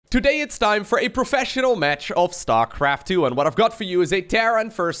Today it's time for a professional match of StarCraft 2, and what I've got for you is a Terran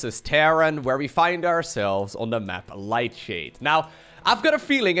versus Terran, where we find ourselves on the map Lightshade. Now, I've got a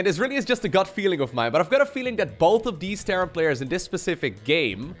feeling, and this really is just a gut feeling of mine, but I've got a feeling that both of these Terran players in this specific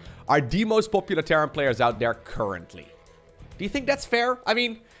game are the most popular Terran players out there currently. Do you think that's fair? I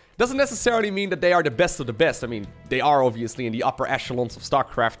mean, doesn't necessarily mean that they are the best of the best. I mean, they are obviously in the upper echelons of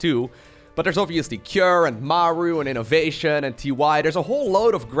StarCraft 2, but there's obviously Cure and Maru and Innovation and TY. There's a whole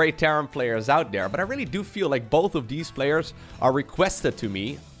load of great Terran players out there, but I really do feel like both of these players are requested to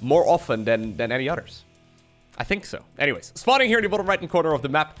me more often than any others. I think so. Anyways, spawning here in the bottom right-hand corner of the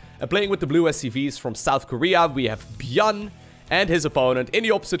map and playing with the blue SCVs from South Korea, we have ByuN and his opponent. In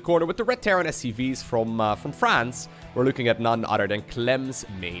the opposite corner with the red Terran SCVs from France, we're looking at none other than Clem's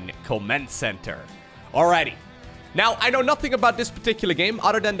main command center. Alrighty. Now, I know nothing about this particular game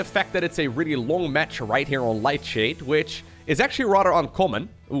other than the fact that it's a really long match right here on Lightshade, which is actually rather uncommon.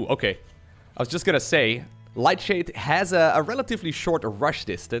 Ooh, okay. I was just gonna say, Lightshade has a relatively short rush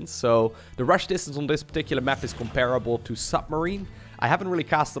distance, so the rush distance on this particular map is comparable to Submarine. I haven't really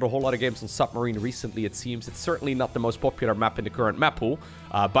casted a whole lot of games on Submarine recently, it seems. It's certainly not the most popular map in the current map pool.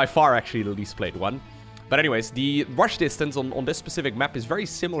 By far, actually, the least played one. But anyways, the rush distance on this specific map is very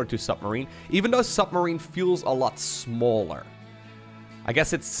similar to Submarine, even though Submarine feels a lot smaller. I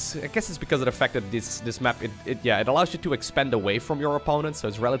guess it's because of the fact that this map, it allows you to expand away from your opponent, so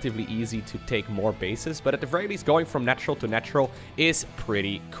it's relatively easy to take more bases. But at the very least, going from natural to natural is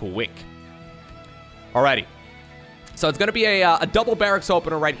pretty quick. Alrighty. So it's going to be a double barracks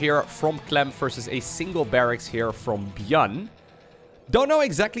opener right here from Clem versus a single barracks here from ByuN. Don't know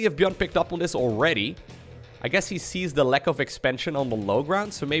exactly if ByuN picked up on this already. I guess he sees the lack of expansion on the low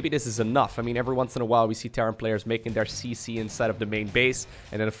ground, so maybe this is enough. I mean, every once in a while we see Terran players making their CC inside of the main base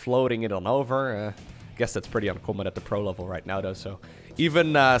and then floating it on over. I guess that's pretty uncommon at the pro level right now, though. So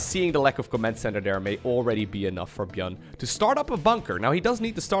even seeing the lack of command center there may already be enough for ByuN to start up a bunker. Now, he does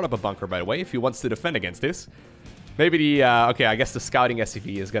need to start up a bunker, by the way, if he wants to defend against this. Maybe the, okay, I guess the scouting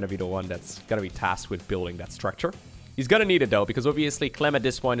SCV is going to be the one that's going to be tasked with building that structure. He's going to need it, though, because obviously Clem at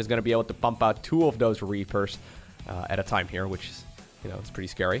this point is going to be able to pump out 2 of those Reapers at a time here, which is, you know, it's pretty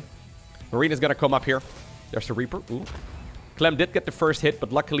scary. Marine is going to come up here. There's the Reaper. Ooh. Clem did get the first hit,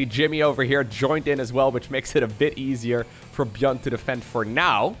 but luckily Jimmy over here joined in as well, which makes it a bit easier for ByuN to defend for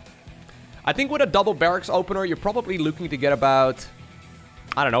now. I think with a double barracks opener, you're probably looking to get about,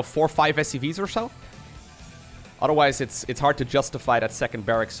 I don't know, 4 or 5 SCVs or so. Otherwise, it's hard to justify that second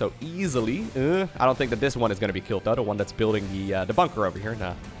barracks so easily. I don't think that this one is going to be killed, though. The one that's building the bunker over here.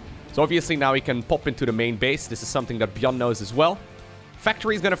 Nah. So obviously now he can pop into the main base. This is something that ByuN knows as well.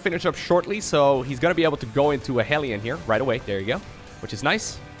 Factory is going to finish up shortly, so he's going to be able to go into a Hellion here right away. There you go. Which is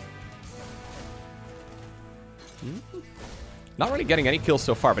nice. Not really getting any kills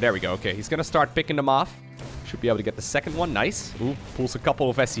so far, but there we go. Okay, he's going to start picking them off. Should be able to get the second one. Nice. Ooh, pulls a couple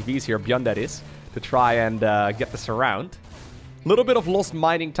of SCVs here, ByuN that is, to try and get this around. A little bit of lost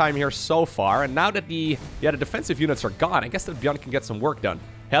mining time here so far, and now that the defensive units are gone, I guess that ByuN can get some work done.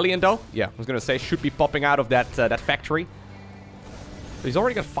 Hellion, though, yeah, I was gonna say, should be popping out of that factory. So he's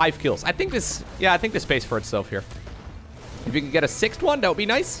already got 5 kills. I think this pays for itself here. If you can get a 6th one, that would be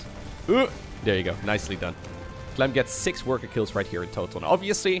nice. There you go, nicely done. Clem gets 6 worker kills right here in total. Now,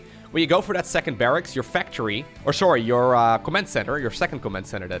 obviously, when you go for that second barracks, your factory, or sorry, your command center, your second command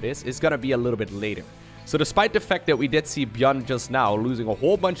center that is going to be a little bit later. So despite the fact that we did see ByuN just now losing a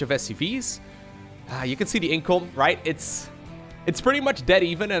whole bunch of SCVs, you can see the income, right? It's pretty much dead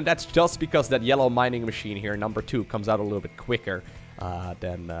even, and that's just because that yellow mining machine here, number 2, comes out a little bit quicker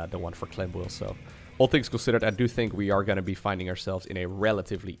than the one for Clem will. So all things considered, I do think we are going to be finding ourselves in a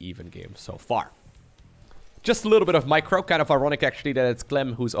relatively even game so far. Just a little bit of micro, kind of ironic actually that it's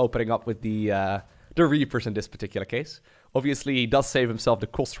Clem who's opening up with the Reapers in this particular case. Obviously, he does save himself the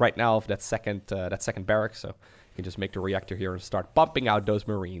cost right now of that second barrack, so he can just make the reactor here and start pumping out those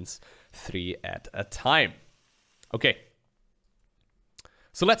Marines 3 at a time. Okay.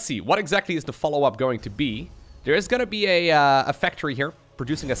 So let's see, what exactly is the follow-up going to be? There is going to be a factory here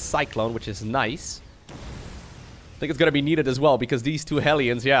producing a Cyclone, which is nice. I think it's going to be needed as well, because these 2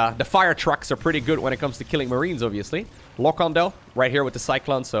 Hellions, yeah, the fire trucks are pretty good when it comes to killing Marines, obviously. Lock on, though, right here with the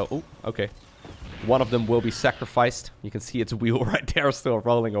Cyclone, so, ooh, okay. One of them will be sacrificed. You can see its wheel right there still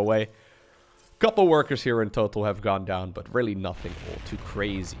rolling away. Couple workers here in total have gone down, but really nothing all too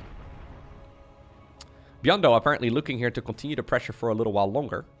crazy. ByuN, though, apparently looking here to continue the pressure for a little while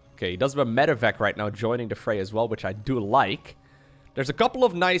longer. Okay, he does have a medevac right now joining the fray as well, which I do like. There's a couple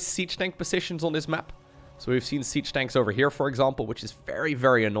of nice siege tank positions on this map. So we've seen siege tanks over here, for example, which is very,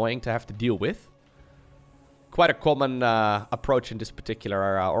 very annoying to have to deal with. quite a common approach in this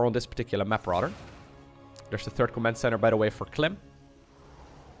particular, or on this particular map, rather. There's the third command center, by the way, for Clem.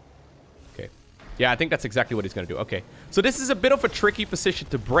 Okay. Yeah, I think that's exactly what he's going to do. Okay. So this is a bit of a tricky position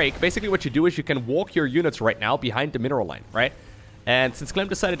to break. Basically, what you do is you can walk your units right now behind the mineral line, right? And since Clem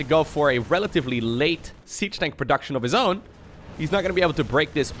decided to go for a relatively late siege tank production of his own, he's not going to be able to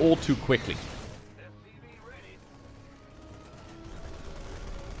break this all too quickly.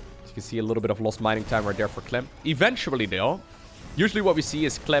 You can see a little bit of lost mining time right there for Clem. Eventually, though, usually what we see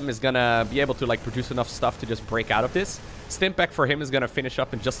is Clem is going to be able to like produce enough stuff to just break out of this. Stimpak for him is going to finish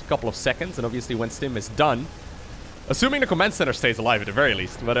up in just a couple of seconds. And obviously when Stim is done, assuming the command center stays alive at the very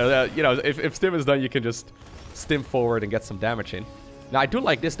least. But, you know, if Stim is done, you can just Stim forward and get some damage in. Now, I do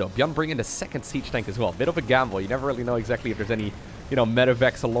like this, though. ByuN bringing the second siege tank as well. Bit of a gamble. You never really know exactly if there's any, you know,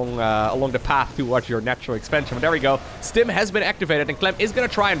 medevacs along the path towards your natural expansion. But there we go. Stim has been activated, and Clem is going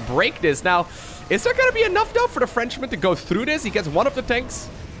to try and break this. Now, is there going to be enough, though, for the Frenchman to go through this? He gets one of the tanks.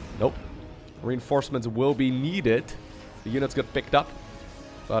 Nope. Reinforcements will be needed. The units got picked up.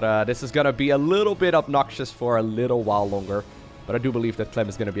 But this is going to be a little bit obnoxious for a little while longer. But I do believe that Clem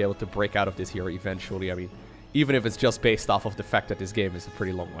is going to be able to break out of this here eventually. I mean, even if it's just based off of the fact that this game is a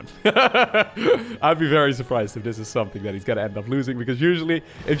pretty long one. I'd be very surprised if this is something that he's going to end up losing. Because usually,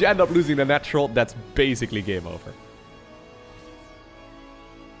 if you end up losing the natural, that's basically game over.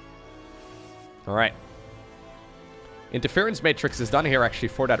 Alright. Interference matrix is done here actually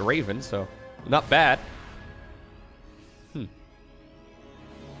for that Raven. So, not bad.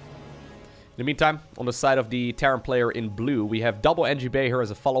 In the meantime, on the side of the Terran player in blue, we have double NGB here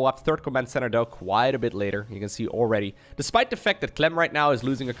as a follow-up. Third command center, though, quite a bit later. You can see already. Despite the fact that Clem right now is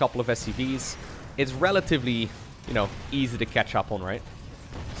losing a couple of SCVs, it's relatively, you know, easy to catch up on, right?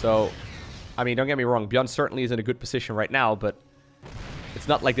 So, I mean, don't get me wrong. ByuN certainly is in a good position right now, but it's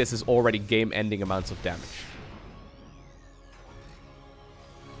not like this is already game-ending amounts of damage.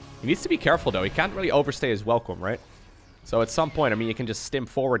 He needs to be careful, though. He can't really overstay his welcome, right? So at some point, I mean, you can just stim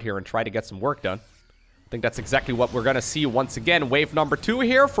forward here and try to get some work done. I think that's exactly what we're going to see once again. Wave number 2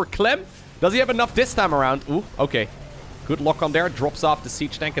 here for Clem. Does he have enough this time around? Ooh, okay. Good lock on there. Drops off the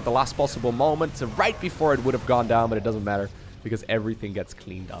siege tank at the last possible moment. So right before it would have gone down, but it doesn't matter because everything gets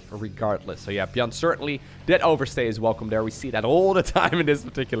cleaned up regardless. So yeah, ByuN certainly did overstay his welcome there. We see that all the time in this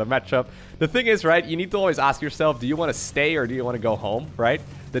particular matchup. The thing is, right, you need to always ask yourself, do you want to stay or do you want to go home, right?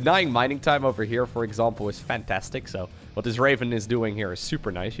 Denying mining time over here, for example, is fantastic. So what this Raven is doing here is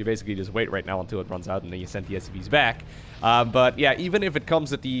super nice. You basically just wait right now until it runs out and then you send the SCVs back. But yeah, even if it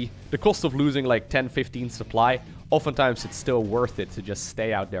comes at the cost of losing like 10, 15 supply, oftentimes it's still worth it to just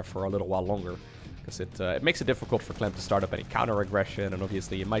stay out there for a little while longer. Because it makes it difficult for Clem to start up any counter-aggression. And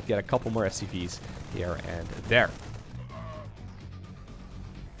obviously you might get a couple more SCVs here and there.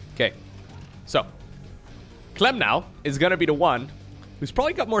 Okay. So, Clem now is going to be the one who's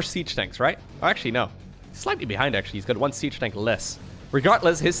probably got more siege tanks, right? Oh, actually, no. Slightly behind, actually. He's got one siege tank less.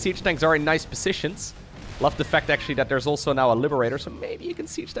 Regardless, his siege tanks are in nice positions. Love the fact, actually, that there's also now a Liberator, so maybe you can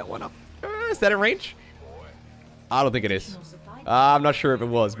siege that one up. Is that in range? I don't think it is. I'm not sure if it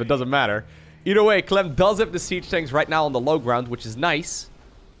was, but it doesn't matter. Either way, Clem does have the siege tanks right now on the low ground, which is nice.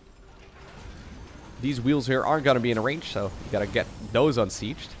 These wheels here aren't going to be in range, so you got to get those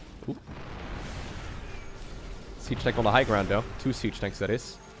unsieged. Ooh. Siege tank on the high ground, though. 2 siege tanks, that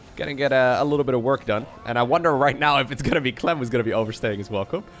is. Gonna get a little bit of work done. And I wonder right now if it's gonna be Clem who's gonna be overstaying his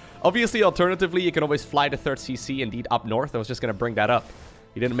welcome. Obviously, alternatively, you can always fly the 3rd CC indeed up north. I was just gonna bring that up.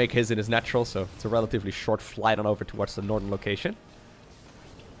 He didn't make his in his natural, so it's a relatively short flight on over towards the northern location.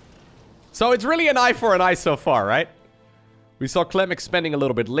 So it's really an eye for an eye so far, right? We saw Clem expanding a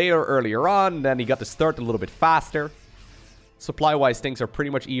little bit later earlier on. Then he got his third a little bit faster. Supply-wise, things are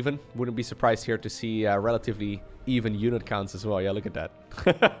pretty much even. Wouldn't be surprised here to see relatively even unit counts as well. Yeah, look at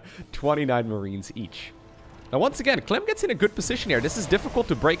that. 29 Marines each. Now, once again, Clem gets in a good position here. This is difficult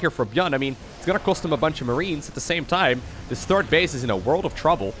to break here for ByuN. I mean, it's going to cost him a bunch of Marines. At the same time, this 3rd base is in a world of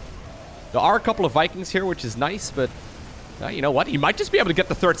trouble. There are a couple of Vikings here, which is nice, but you know what? He might just be able to get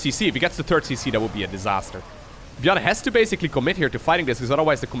the 3rd CC. If he gets the 3rd CC, that would be a disaster. ByuN has to basically commit here to fighting this, because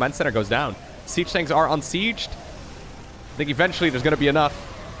otherwise the command center goes down. Siege tanks are unsieged. I think eventually there's going to be enough.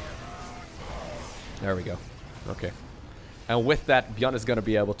 There we go. Okay. And with that, ByuN is going to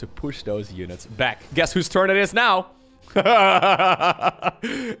be able to push those units back. Guess whose turn it is now?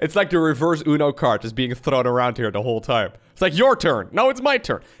 It's like the reverse Uno card just being thrown around here the whole time. It's like, your turn. No, it's my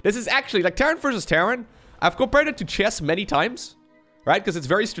turn. This is actually, like Terran versus Terran. I've compared it to chess many times. Right? Because it's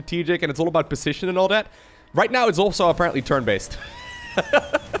very strategic and it's all about position and all that. Right now, it's also apparently turn-based.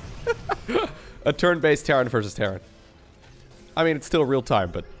 A turn-based Terran versus Terran. I mean, it's still real time,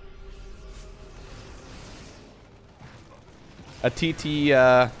 but... a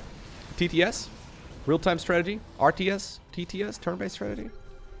TTS? Real-time strategy? RTS? TTS? Turn-based strategy?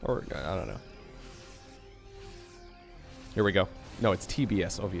 Or, I don't know. Here we go. No, it's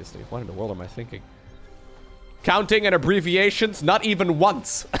TBS, obviously. What in the world am I thinking? Counting and abbreviations? Not even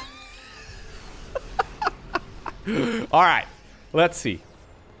once. Alright. Let's see.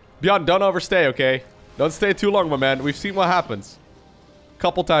 ByuN, don't overstay, okay? Don't stay too long, my man. We've seen what happens.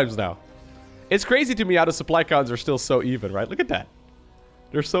 Couple times now. It's crazy to me how the supply counts are still so even, right? Look at that.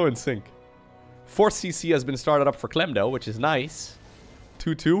 They're so in sync. 4th CC has been started up for Clem, though, which is nice.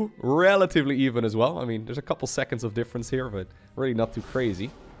 2-2. Relatively even as well. I mean, there's a couple seconds of difference here, but really not too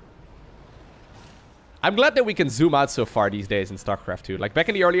crazy. I'm glad that we can zoom out so far these days in StarCraft 2. Like, back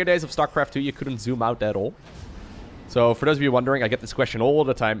in the earlier days of StarCraft 2, you couldn't zoom out at all. So, for those of you wondering, I get this question all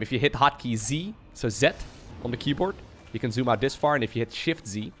the time. If you hit hotkey Z, so Z, on the keyboard, you can zoom out this far. And if you hit Shift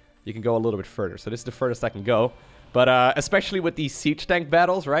Z, you can go a little bit further. So, this is the furthest I can go. But, especially with these siege tank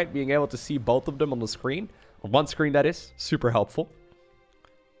battles, right? Being able to see both of them on the screen. On one screen, that is. Super helpful.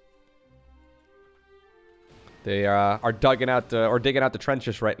 They are digging out the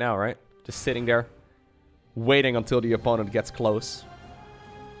trenches right now, right? Just sitting there, waiting until the opponent gets close.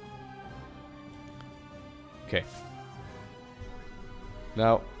 Okay.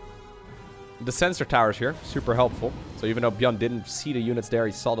 Now, the sensor towers here, super helpful. So even though ByuN didn't see the units there,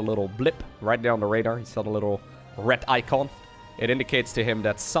 he saw the little blip right there on the radar. He saw the little red icon. It indicates to him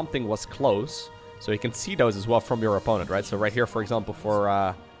that something was close. So he can see those as well from your opponent, right? So right here, for example,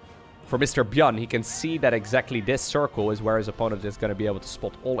 for Mr. ByuN, he can see that exactly this circle is where his opponent is going to be able to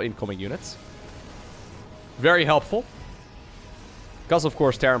spot all incoming units. Very helpful. Because, of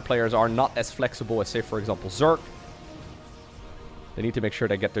course, Terran players are not as flexible as, say, for example, Zerg. They need to make sure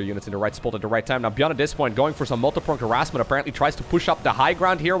they get their units in the right spot at the right time. Now, ByuN at this point, going for some multi-pronged harassment, apparently tries to push up the high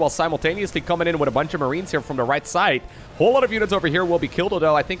ground here while simultaneously coming in with a bunch of Marines here from the right side. Whole lot of units over here will be killed,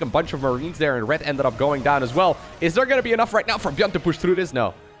 although I think a bunch of Marines there in red ended up going down as well. Is there going to be enough right now for ByuN to push through this?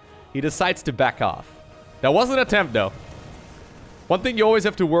 No. He decides to back off. That was an attempt, though. One thing you always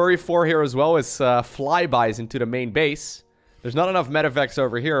have to worry for here as well is flybys into the main base. There's not enough medevacs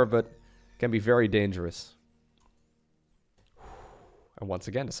over here, but it can be very dangerous. And once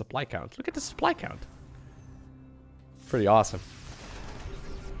again, the supply count. Look at the supply count. Pretty awesome.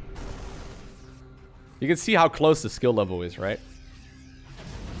 You can see how close the skill level is, right?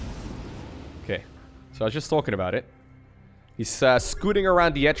 Okay. So I was just talking about it. He's scooting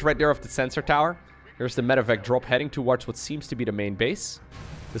around the edge right there of the sensor tower. Here's the medevac drop heading towards what seems to be the main base.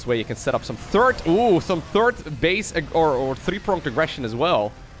 This way you can set up some third base or three-pronged aggression as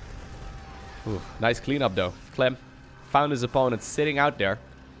well. Ooh, nice cleanup though. Clem found his opponent sitting out there.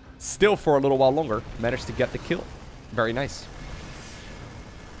 Still for a little while longer. Managed to get the kill. Very nice.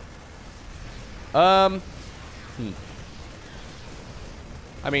 I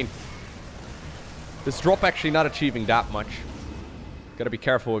mean, this drop actually not achieving that much. Gotta be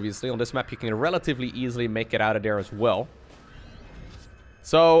careful, obviously. On this map, you can relatively easily make it out of there as well.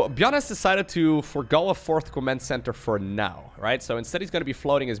 So, ByuN has decided to forgo a 4th command center for now, right? So, instead he's going to be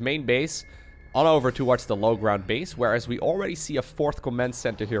floating his main base on over towards the low ground base, whereas we already see a 4th command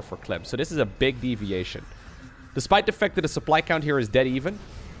center here for Clem. So, this is a big deviation. Despite the fact that the supply count here is dead even,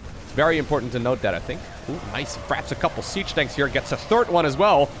 it's very important to note that, I think. Ooh, nice. Fraps a couple siege tanks here. Gets a 3rd one as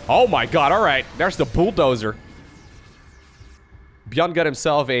well. Oh my god, alright. There's the bulldozer. ByuN got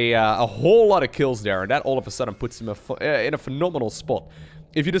himself a whole lot of kills there, and that all of a sudden puts him in a phenomenal spot.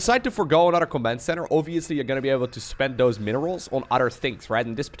 If you decide to forgo another command center, obviously you're going to be able to spend those minerals on other things, right?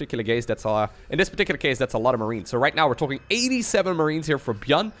 In this particular case, that's a lot of Marines. So right now we're talking 87 Marines here for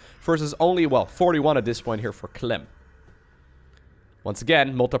ByuN versus only, well, 41 at this point here for Clem. Once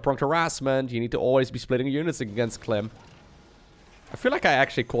again, multi-pronged harassment. You need to always be splitting units against Clem. I feel like I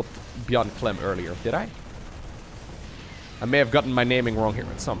actually called ByuN Clem earlier. Did I? I may have gotten my naming wrong here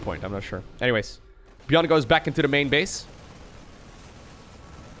at some point. I'm not sure. Anyways, ByuN goes back into the main base.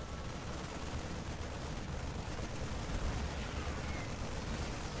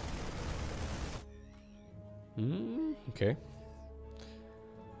 Okay.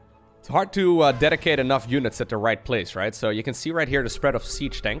 It's hard to dedicate enough units at the right place, right? So you can see right here the spread of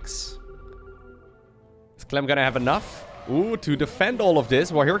siege tanks. Is Clem gonna have enough? Ooh, to defend all of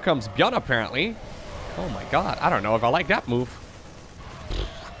this. Well, here comes ByuN apparently. Oh my god, I don't know if I like that move.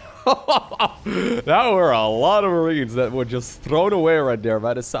 That were a lot of Marines that were just thrown away right there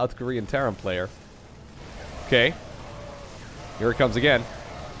by the South Korean Terran player. Okay. Here it comes again.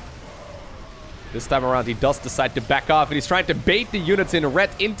 This time around, he does decide to back off, and he's trying to bait the units in red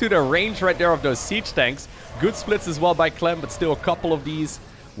into the range right there of those siege tanks. Good splits as well by Clem, but still a couple of these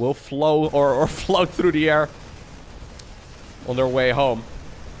will flow or float through the air. on their way home.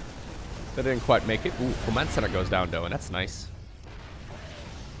 They didn't quite make it. Ooh, command center goes down though, and that's nice.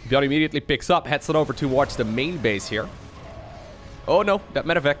 ByuN immediately picks up, heads on over towards the main base here. Oh no, that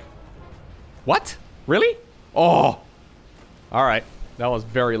medevac. What? Really? Oh! Alright, that was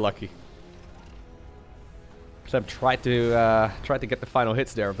very lucky. Clem tried to get the final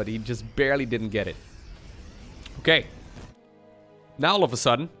hits there, but he just barely didn't get it. Okay. Now all of a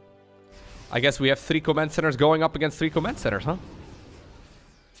sudden, I guess we have 3 command centers going up against 3 command centers, huh?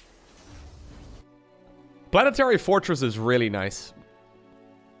 Planetary Fortress is really nice.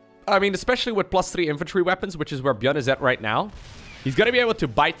 I mean, especially with +3 infantry weapons, which is where ByuN is at right now. He's going to be able to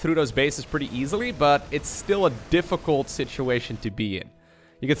bite through those bases pretty easily, but it's still a difficult situation to be in.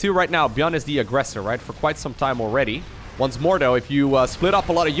 You can see right now, ByuN is the aggressor, right? For quite some time already. Once more, though, if you split up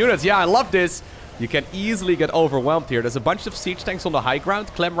a lot of units, yeah, I love this. You can easily get overwhelmed here. There's a bunch of siege tanks on the high ground.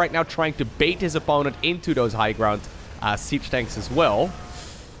 Clem right now trying to bait his opponent into those high ground siege tanks as well.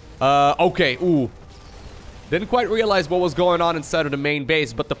 Okay, ooh. Didn't quite realize what was going on inside of the main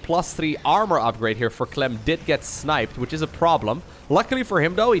base, but the +3 armor upgrade here for Clem did get sniped, which is a problem. Luckily for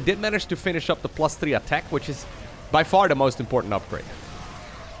him, though, he did manage to finish up the +3 attack, which is by far the most important upgrade.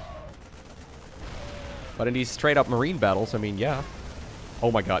 But in these straight-up marine battles, I mean, yeah. Oh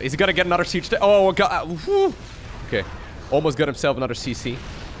my god, is he gonna get another siege tank? Oh god, okay. Almost got himself another CC.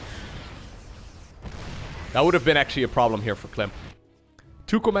 That would have been actually a problem here for Clem.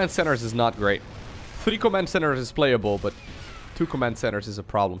 2 command centers is not great. 3 command centers is playable, but 2 command centers is a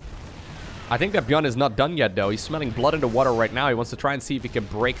problem. I think that ByuN is not done yet, though. He's smelling blood in the water right now. He wants to try and see if he can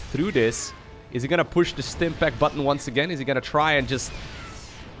break through this. Is he going to push the stim pack button once again? Is he going to try and just,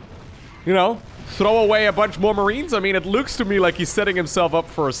 you know, throw away a bunch more Marines? I mean, it looks to me like he's setting himself up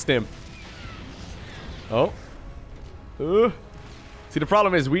for a stim. Oh. See, the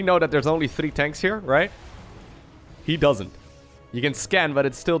problem is we know that there's only 3 tanks here, right? He doesn't. You can scan, but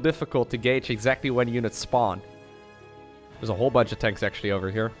it's still difficult to gauge exactly when units spawn. There's a whole bunch of tanks actually over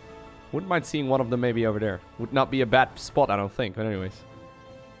here. Wouldn't mind seeing one of them maybe over there. Would not be a bad spot, I don't think. But anyways.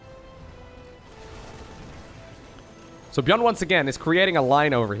 So ByuN once again is creating a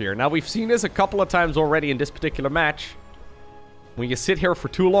line over here. Now we've seen this a couple of times already in this particular match. When you sit here for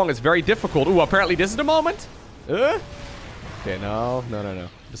too long, it's very difficult. Ooh, apparently this is the moment. Okay, no.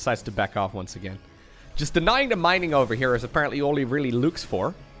 Decides to back off once again. Just denying the mining over here is apparently all he really looks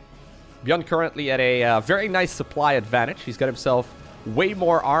for. ByuN currently at a very nice supply advantage. He's got himself way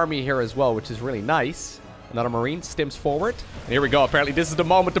more army here as well, which is really nice. Another Marine stims forward. And here we go. Apparently this is the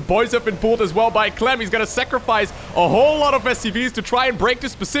moment. The boys have been pulled as well by Clem. He's going to sacrifice a whole lot of SCVs to try and break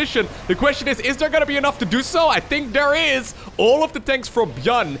this position. The question is there going to be enough to do so? I think there is. All of the tanks from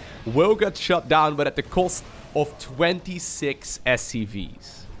ByuN will get shut down, but at the cost of 26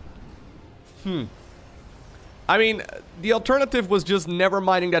 SCVs. I mean, the alternative was just never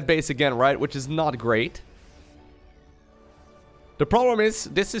mining that base again, right? Which is not great. The problem is,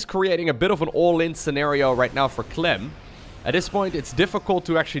 this is creating a bit of an all-in scenario right now for Clem. At this point, it's difficult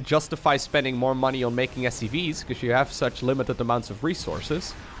to actually justify spending more money on making SCVs, because you have such limited amounts of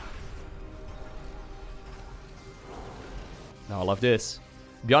resources. Now, I love this.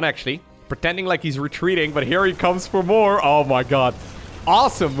 ByuN actually, pretending like he's retreating, but here he comes for more. Oh my god.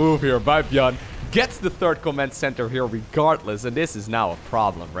 Awesome move here by ByuN. Gets the 3rd command center here regardless, and this is now a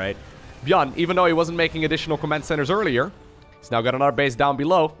problem, right? ByuN, even though he wasn't making additional command centers earlier, he's now got another base down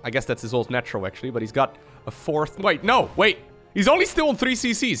below. I guess that's his old natural, actually, but he's got a 4th... Wait. He's only still on 3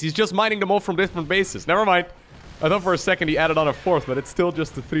 CCs. He's just mining them all from different bases. Never mind. I thought for a second he added on a 4th, but it's still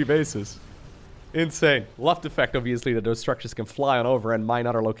just the 3 bases. Insane. Love the fact, obviously, that those structures can fly on over and mine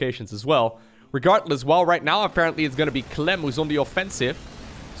other locations as well. Regardless, well, right now, apparently, it's going to be Clem who's on the offensive.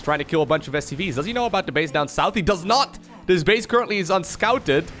 He's trying to kill a bunch of SCVs. Does he know about the base down south? He does not. This base currently is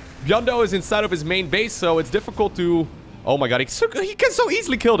unscouted. ByuN is inside of his main base, so it's difficult to... Oh my god, he can so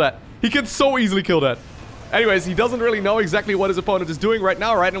easily kill that. He can so easily kill that. Anyways, he doesn't really know exactly what his opponent is doing right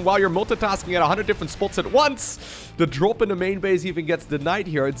now, right? And while you're multitasking at 100 different spots at once, the drop in the main base even gets denied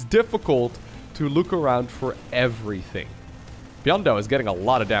here. It's difficult to look around for everything. ByuN is getting a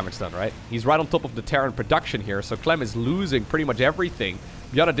lot of damage done, right? He's right on top of the Terran production here, so Clem is losing pretty much everything.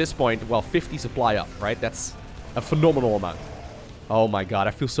 ByuN at this point, well, 50 supply up, right? That's a phenomenal amount. Oh my god,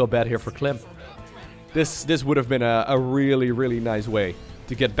 I feel so bad here for Clem. This would have been a really, really nice way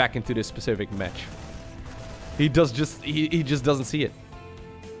to get back into this specific match. He just doesn't see it.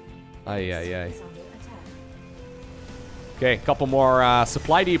 Ay. Okay, a couple more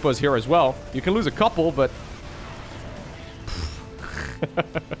supply depots here as well. You can lose a couple, but...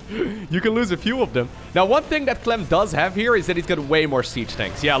 you can lose a few of them. Now, one thing that Clem does have here is that he's got way more siege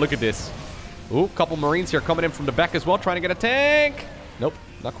tanks. Yeah, look at this. Ooh, couple Marines here coming in from the back as well, trying to get a tank. Nope,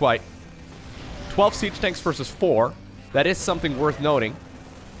 not quite. 12 siege tanks versus 4. That is something worth noting.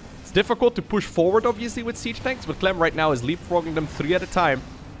 It's difficult to push forward, obviously, with siege tanks, but Clem right now is leapfrogging them 3 at a time.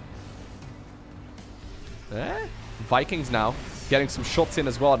 Vikings now getting some shots in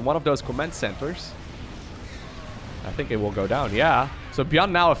as well at one of those command centers. I think it will go down, yeah. So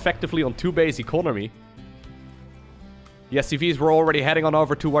ByuN now effectively on 2 base economy. The SCVs were already heading on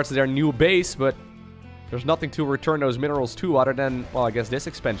over towards their new base, but there's nothing to return those minerals to other than, well, I guess this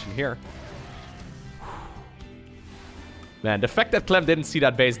expansion here. Man, the fact that Clem didn't see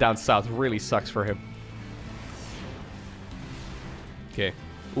that base down south really sucks for him. Okay.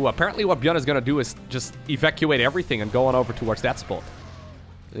 Ooh, apparently what ByuN is going to do is just evacuate everything and go on over towards that spot.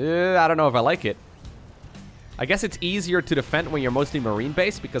 I don't know if I like it. I guess it's easier to defend when you're mostly marine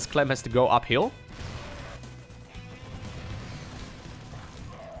based because Clem has to go uphill.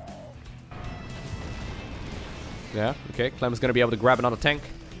 Yeah, okay. Clem's going to be able to grab another tank.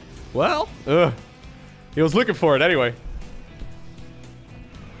 Well, he was looking for it anyway.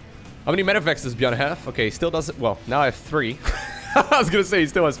 How many medevacs does ByuN have? Okay, he still doesn't... Well, now I have 3. I was going to say he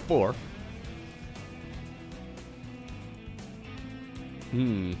still has 4.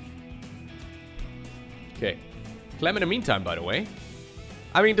 Okay. Clem in the meantime, by the way.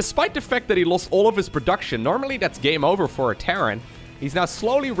 I mean, despite the fact that he lost all of his production, normally that's game over for a Terran. He's now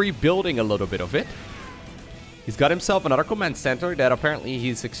slowly rebuilding a little bit of it. He's got himself another command center that apparently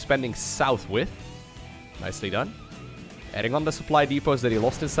he's expanding south with. Nicely done. Adding on the supply depots that he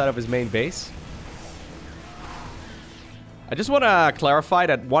lost inside of his main base. I just want to clarify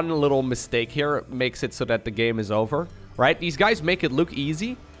that one little mistake here makes it so that the game is over. Right? These guys make it look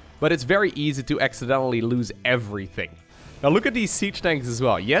easy, but it's very easy to accidentally lose everything. Now look at these siege tanks as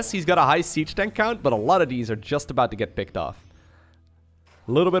well. Yes, he's got a high siege tank count, but a lot of these are just about to get picked off.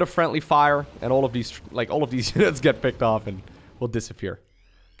 A little bit of friendly fire, and all of these units get picked off and will disappear.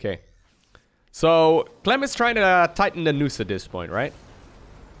 Okay. So, Clem is trying to tighten the noose at this point, right?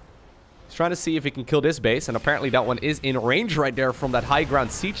 He's trying to see if he can kill this base, and apparently that one is in range right there from that high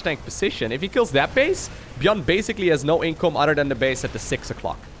ground siege tank position. If he kills that base, ByuN basically has no income other than the base at the 6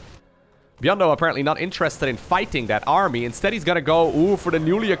 o'clock. ByuN, though, apparently not interested in fighting that army. Instead, he's gonna go, for the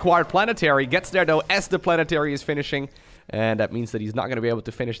newly acquired planetary. Gets there, though, as the planetary is finishing. And that means that he's not going to be able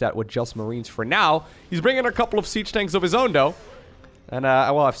to finish that with just Marines for now. He's bringing a couple of siege tanks of his own, though. And,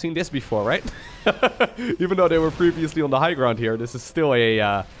 well, I've seen this before, right? Even though they were previously on the high ground here, this is still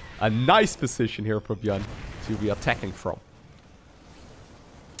a nice position here for ByuN to be attacking from.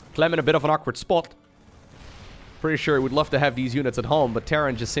 Clem in a bit of an awkward spot. Pretty sure he would love to have these units at home, but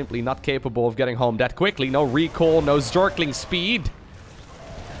Terran just simply not capable of getting home that quickly. No recall, no Zergling speed.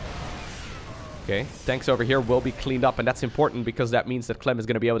 Okay, tanks over here will be cleaned up, and that's important because that means that Clem is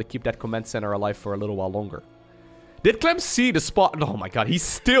going to be able to keep that command center alive for a little while longer. Did Clem see the spot? Oh my god, he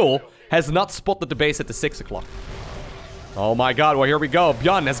still has not spotted the base at the 6 o'clock. Oh my god, well here we go.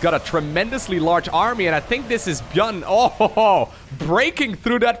 ByuN has got a tremendously large army, and I think this is ByuN, breaking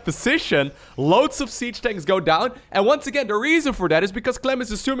through that position. Loads of siege tanks go down, and once again, the reason for that is because Clem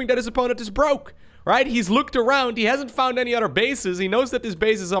is assuming that his opponent is broke. Right? He's looked around. He hasn't found any other bases. He knows that this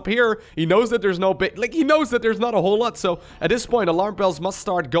base is up here. He knows that there's no base. Like, he knows that there's not a whole lot. So, at this point, alarm bells must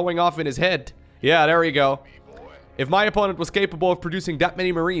start going off in his head. Yeah, there we go. If my opponent was capable of producing that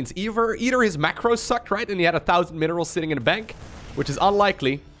many Marines, either his macros sucked, right? And he had 1,000 minerals sitting in a bank, which is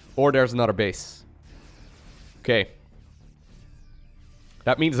unlikely, or there's another base. Okay.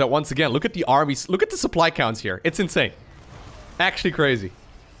 That means that once again, look at the armies. Look at the supply counts here. It's insane. Actually crazy.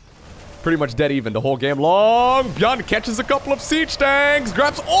 Pretty much dead even the whole game long. ByuN catches a couple of siege tanks.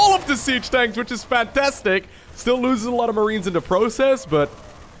 Grabs all of the siege tanks, which is fantastic. Still loses a lot of Marines in the process, but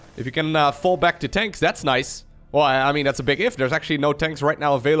if you can fall back to tanks, that's nice. Well, I mean, that's a big if. There's actually no tanks right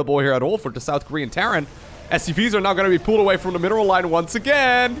now available here at all for the South Korean Terran. SCVs are now going to be pulled away from the mineral line once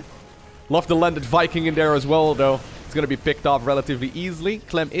again. Love the landed Viking in there as well, though. It's going to be picked off relatively easily.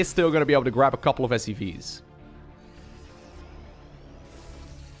 Clem is still going to be able to grab a couple of SCVs.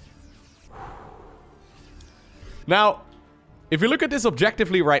 Now, if you look at this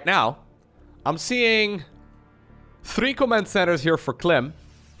objectively right now, I'm seeing 3 command centers here for Clem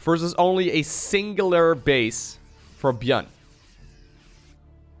versus only a singular base for ByuN.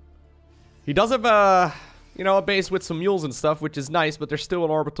 He does have a base with some mules and stuff, which is nice, but there's still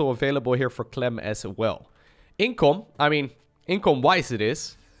an orbital available here for Clem as well. Income-wise it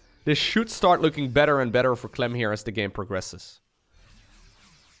is. This should start looking better and better for Clem here as the game progresses.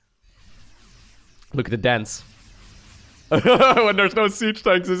 Look at the dance. When there's no siege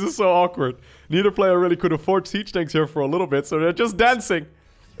tanks, this is so awkward. Neither player really could afford siege tanks here for a little bit, so they're just dancing.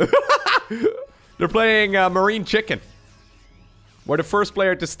 They're playing Marine Chicken, where the first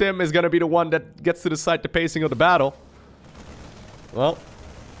player to stim is going to be the one that gets to decide the pacing of the battle. Well,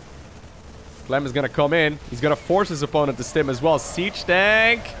 Clem is going to come in. He's going to force his opponent to stim as well. Siege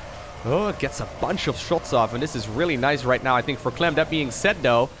Tank. Oh, it gets a bunch of shots off, and this is really nice right now, I think, for Clem. That being said,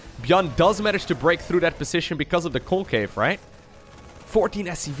 though, ByuN does manage to break through that position because of the concave, right? 14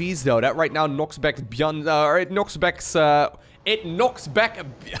 SCVs, though. That right now knocks back ByuN, or it knocks back,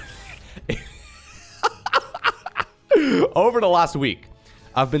 Over the last week,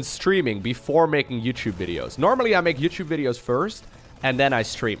 I've been streaming before making YouTube videos. Normally, I make YouTube videos first, and then I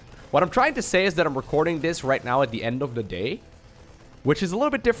stream. What I'm trying to say is that I'm recording this right now at the end of the day, which is a little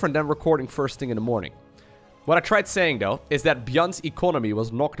bit different than recording first thing in the morning. What I tried saying, though, is that ByuN's economy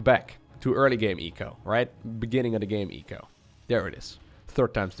was knocked back to early game eco, right? Beginning of the game eco. There it is.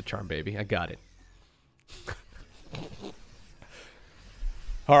 Third time's the charm, baby. I got it.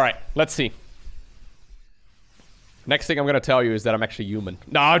 Alright, let's see. Next thing I'm going to tell you is that I'm actually human.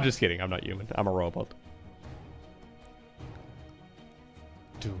 No, I'm just kidding. I'm not human. I'm a robot.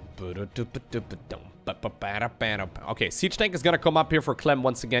 Okay, Siege Tank is going to come up here for Clem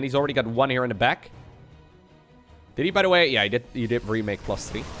once again. He's already got one here in the back. Did he, by the way? Yeah, he did remake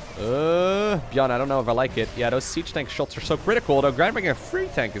 +3. ByuN, I don't know if I like it. Yeah, those Siege Tank shots are so critical, though grabbing a free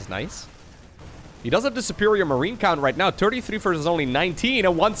tank is nice. He does have the superior marine count right now, 33 versus only 19,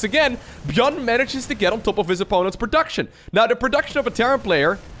 and once again, ByuN manages to get on top of his opponent's production. Now, the production of a Terran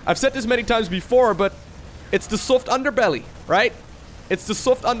player, I've said this many times before, but it's the soft underbelly, right? It's the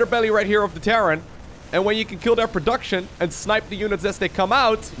soft underbelly right here of the Terran, and when you can kill their production and snipe the units as they come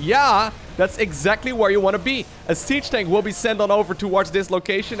out, yeah, that's exactly where you want to be. A Siege Tank will be sent on over towards this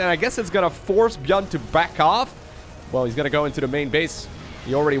location, and I guess it's going to force ByuN to back off. Well, he's going to go into the main base.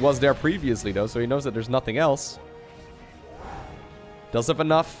 He already was there previously, though, so he knows that there's nothing else. Does have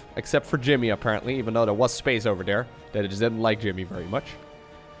enough, except for Jimmy, apparently, even though there was space over there. That it just didn't like Jimmy very much.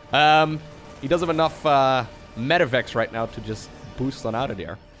 He does have enough medevacs right now to just boost on out of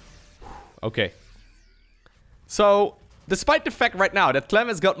there. Okay. So, despite the fact right now that Clem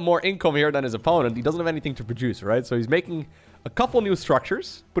has got more income here than his opponent, he doesn't have anything to produce, right? So he's making a couple new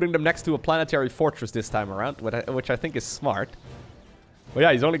structures, putting them next to a planetary fortress this time around, which I think is smart. But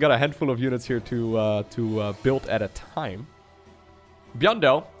yeah, he's only got a handful of units here to build at a time. ByuN,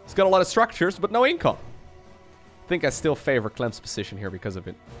 though, he's got a lot of structures, but no income. I think I still favor Clem's position here because of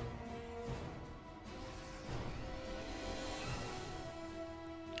it.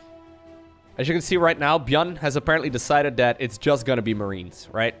 As you can see right now, ByuN has apparently decided that it's just going to be Marines,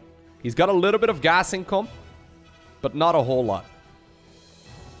 right? He's got a little bit of gas income, but not a whole lot.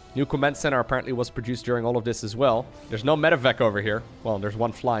 New command center apparently was produced during all of this as well. There's no medevac over here. Well, there's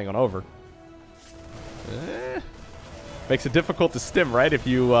one flying on over. Makes it difficult to stim, right? If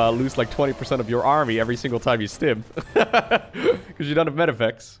you lose like 20% of your army every single time you stim. Because you don't have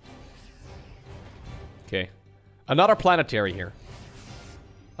medevacs. Okay. Another planetary here.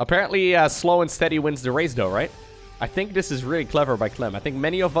 Apparently, slow and steady wins the race, though, right? I think this is really clever by Clem. I think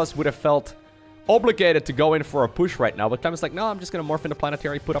many of us would have felt obligated to go in for a push right now, but Clem's like, no, I'm just gonna morph into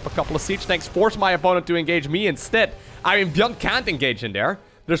planetary, put up a couple of siege tanks, force my opponent to engage me instead. I mean, ByuN can't engage in there.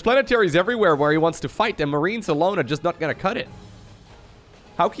 There's planetaries everywhere where he wants to fight, and Marines alone are just not gonna cut it.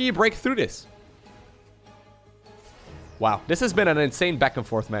 How can you break through this? Wow, this has been an insane back and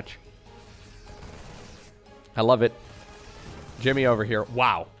forth match. I love it. Jimmy over here.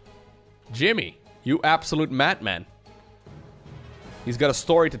 Wow. Jimmy, you absolute madman. He's got a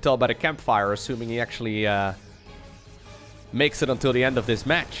story to tell by the campfire, assuming he actually makes it until the end of this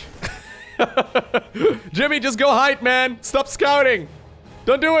match. Jimmy, just go hide, man. Stop scouting.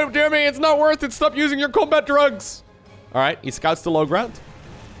 Don't do it, Jimmy. It's not worth it. Stop using your combat drugs. All right, he scouts the low ground.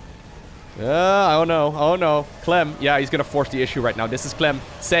 Oh, no. Oh, no. Clem. Yeah, he's going to force the issue right now. This is Clem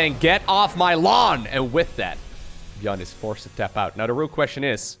saying, get off my lawn. And with that, ByuN is forced to tap out. Now, the real question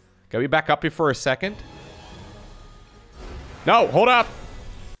is, can we back up here for a second? No, hold up.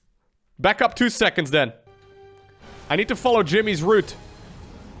 Back up 2 seconds then. I need to follow Jimmy's route.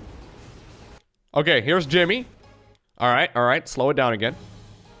 Okay, here's Jimmy. All right. Slow it down again.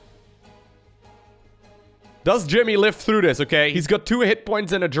 Does Jimmy live through this, okay? He's got 2 hit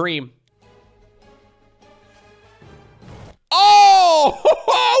points and a dream.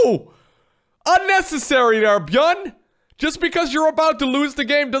 Oh! Unnecessary there, ByuN. Just because you're about to lose the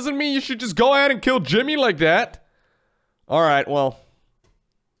game doesn't mean you should just go ahead and kill Jimmy like that. Alright, well,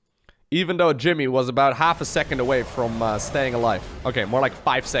 even though Jimmy was about half a second away from staying alive. Okay, more like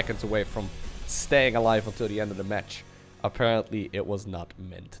 5 seconds away from staying alive until the end of the match. Apparently, it was not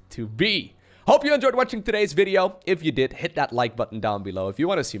meant to be. Hope you enjoyed watching today's video. If you did, hit that like button down below. If you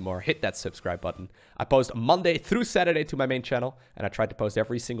want to see more, hit that subscribe button. I post Monday through Saturday to my main channel, and I try to post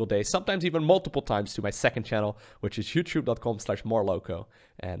every single day, sometimes even multiple times to my second channel, which is youtube.com/morelowko.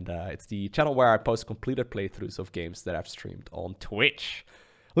 And it's the channel where I post completed playthroughs of games that I've streamed on Twitch.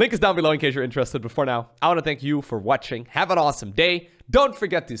 Link is down below in case you're interested. But for now, I want to thank you for watching. Have an awesome day. Don't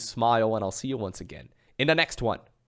forget to smile, and I'll see you once again in the next one.